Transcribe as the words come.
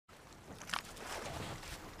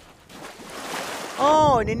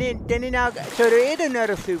Oh, and then now, so there is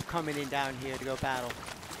another sloop coming in down here to go battle.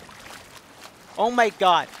 Oh my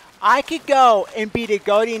God. I could go and be the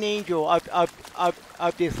guardian angel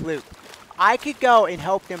of this sloop. I could go and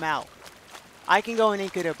help them out. I can go and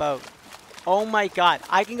anchor the boat. Oh my God.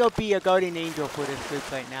 I can go be a guardian angel for this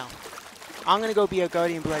sloop right now. I'm gonna go be a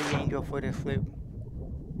guardian bloody angel for this sloop.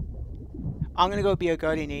 I'm gonna go be a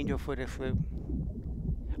guardian angel for this sloop.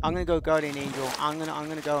 I'm gonna go guardian angel. I'm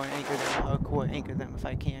gonna go and anchor them. Cool, anchor them if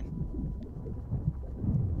I can.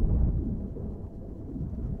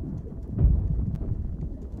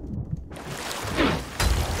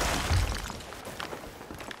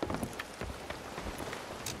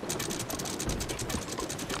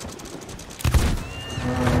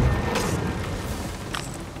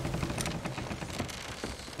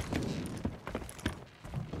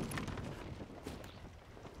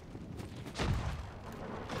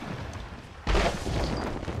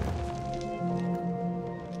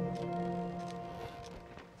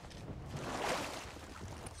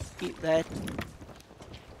 Eat that.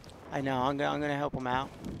 I know. I'm gonna help him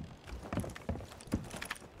out.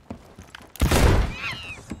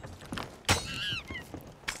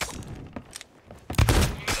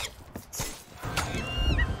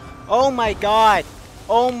 Oh my God!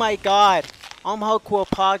 Oh my God! I'm hardcore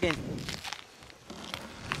pogging.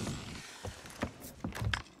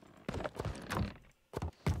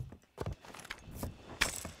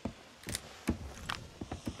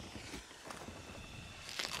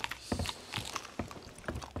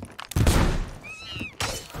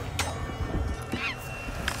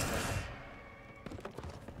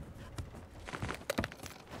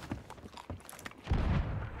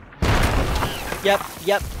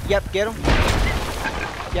 Yep, get him.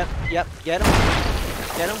 Yep, get him.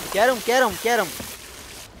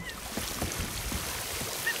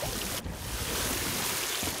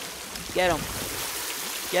 Get him.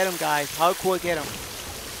 Get him, guys. Hardcore, get him.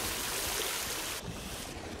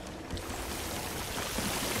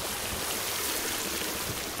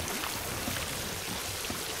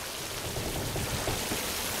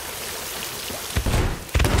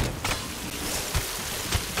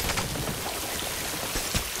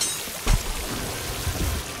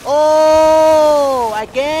 Oh,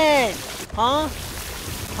 again. Huh?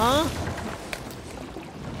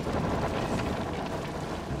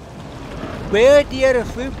 Where'd the other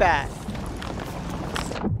sloop at?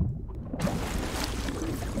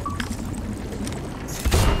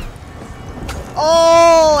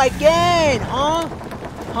 Oh, again. Huh?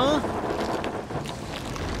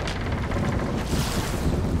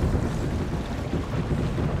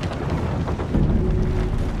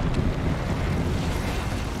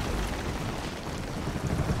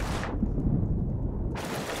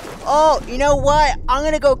 Oh, you know what? I'm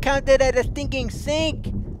gonna go count that as a stinking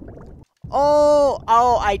sink. Oh,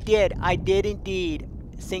 I did indeed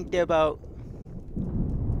sink their boat.